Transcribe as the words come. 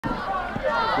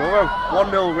Furo.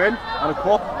 1-0 win and a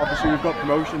cup. Obviously we've got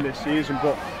promotion this season,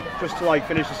 but just to like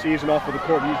finish the season off with a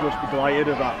cup, you must be delighted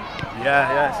of that.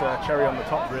 Yeah, it's a cherry on the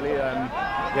top, really.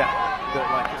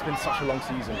 It's been such a long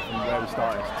season from where we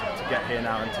started to get here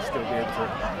now, and to still be able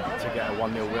to get a 1-0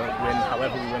 win,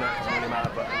 however we win it, doesn't really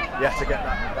matter. But yeah, to get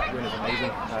that win is amazing,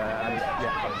 and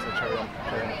yeah, it's a cherry on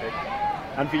the cake.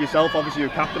 And for yourself, obviously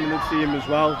you're captain of the team as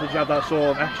well. Did you have that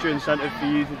sort of extra incentive for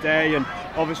you today? And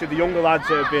obviously the younger lads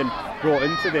that have been brought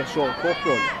into this sort of cup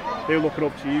run, they were looking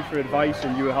up to you for advice,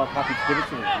 and you were happy to give it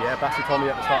to them. Yeah, Bassy told me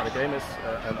at the start of the game it's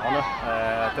an honour.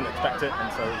 Didn't expect it, and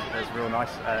so it was a real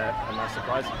nice, a nice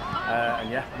surprise.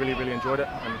 And yeah, really enjoyed it.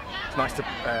 And it's nice to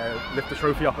lift the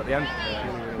trophy up at the end.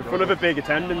 In front of a big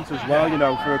attendance as well, you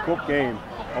know, for a cup game.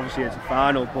 Obviously it's a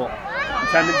final, but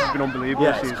attendance has been unbelievable.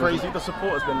 Yeah, it's crazy. The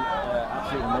support has been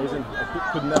absolutely amazing. I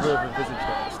could never have envisaged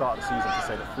at the start of the season to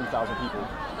say that 3,000 people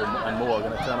and more are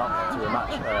going to turn up to a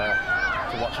match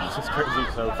to watch us. It's crazy.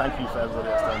 So thank you for everybody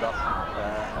that's turned up,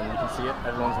 and you can see it.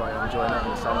 Everyone's like enjoying it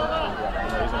in the sun. Yeah,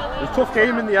 amazing. It was a tough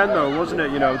game in the end, though, wasn't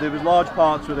it? You know, there was large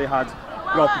parts where they had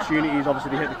good opportunities.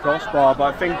 Obviously, they hit the crossbar,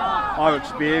 but I think our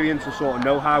experience and sort of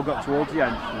know-how got towards the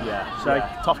end. Yeah,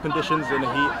 tough conditions in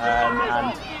the heat,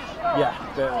 and yeah,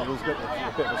 it was a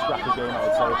bit of a scrappy game, I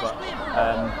would say, but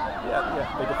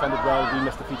they defended well. We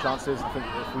missed a few chances. I think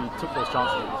if we took those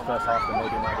chances in the first half, then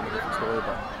maybe it might have been a different story,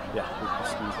 but yeah, we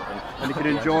squeezed it in. And you can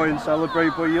enjoy and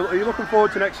celebrate, but are you looking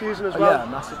forward to next season as well?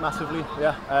 Yeah, massively,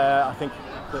 yeah. I think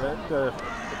the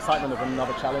excitement of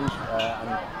another challenge and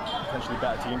potentially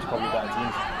better teams, probably better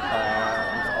teams,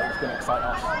 it's going to excite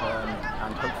us,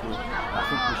 and hopefully I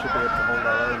think we should be able to hold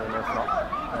our own, and if not,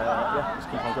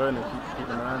 just keep on going and keep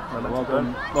the momentum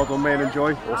going. Well done, mate,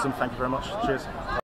 enjoy. Awesome, thank you very much. Cheers.